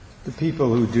The people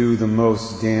who do the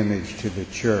most damage to the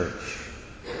church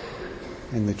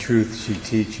and the truth she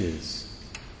teaches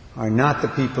are not the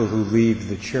people who leave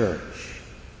the church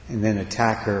and then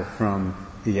attack her from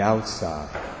the outside.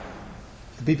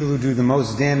 The people who do the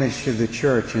most damage to the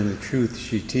church and the truth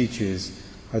she teaches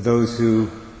are those who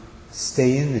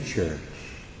stay in the church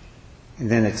and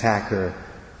then attack her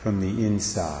from the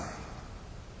inside.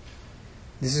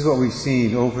 This is what we've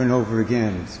seen over and over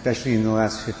again, especially in the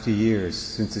last 50 years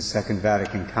since the Second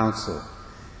Vatican Council.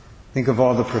 Think of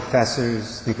all the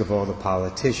professors, think of all the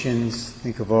politicians,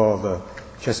 think of all the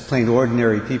just plain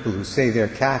ordinary people who say they're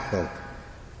Catholic,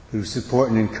 who support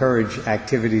and encourage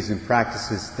activities and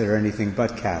practices that are anything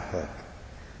but Catholic.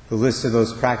 The list of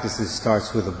those practices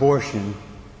starts with abortion,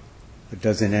 but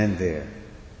doesn't end there.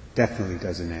 Definitely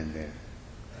doesn't end there.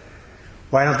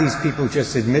 Why don't these people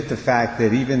just admit the fact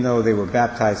that even though they were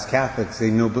baptized Catholics,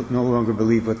 they no longer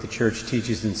believe what the Church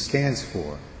teaches and stands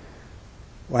for?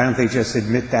 Why don't they just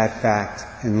admit that fact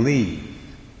and leave?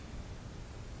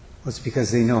 Well, it's because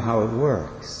they know how it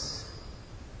works.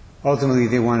 Ultimately,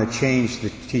 they want to change the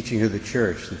teaching of the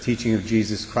Church, the teaching of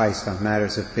Jesus Christ on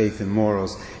matters of faith and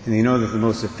morals, and they know that the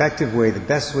most effective way, the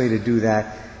best way to do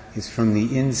that, is from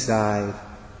the inside,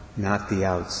 not the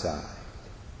outside.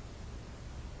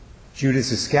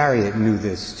 Judas Iscariot knew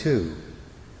this too,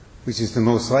 which is the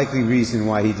most likely reason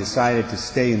why he decided to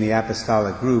stay in the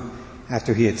apostolic group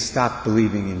after he had stopped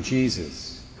believing in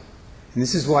Jesus. And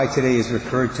this is why today is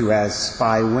referred to as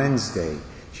Spy Wednesday.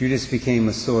 Judas became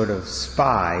a sort of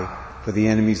spy for the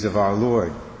enemies of our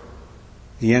Lord.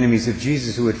 The enemies of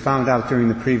Jesus who had found out during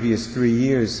the previous 3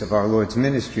 years of our Lord's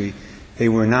ministry, they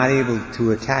were not able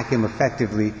to attack him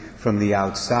effectively from the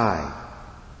outside.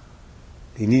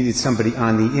 They needed somebody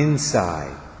on the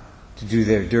inside to do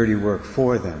their dirty work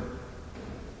for them.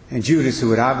 And Judas, who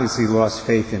had obviously lost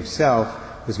faith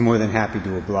himself, was more than happy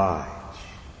to oblige.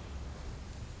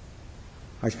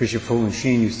 Archbishop Fulton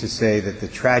Sheen used to say that the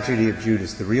tragedy of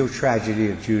Judas, the real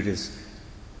tragedy of Judas,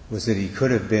 was that he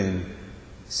could have been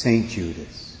Saint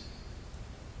Judas.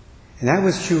 And that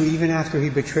was true even after he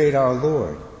betrayed our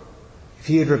Lord. If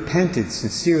he had repented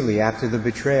sincerely after the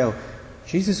betrayal,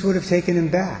 Jesus would have taken him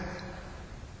back,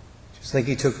 just like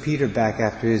he took Peter back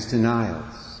after his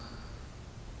denials.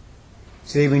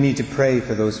 Today we need to pray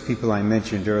for those people I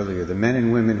mentioned earlier, the men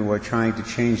and women who are trying to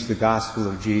change the gospel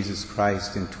of Jesus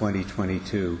Christ in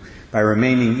 2022 by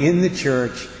remaining in the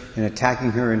church and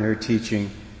attacking her and her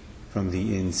teaching from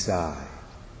the inside.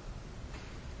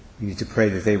 We need to pray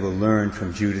that they will learn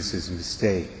from Judas's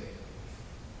mistake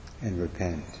and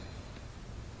repent.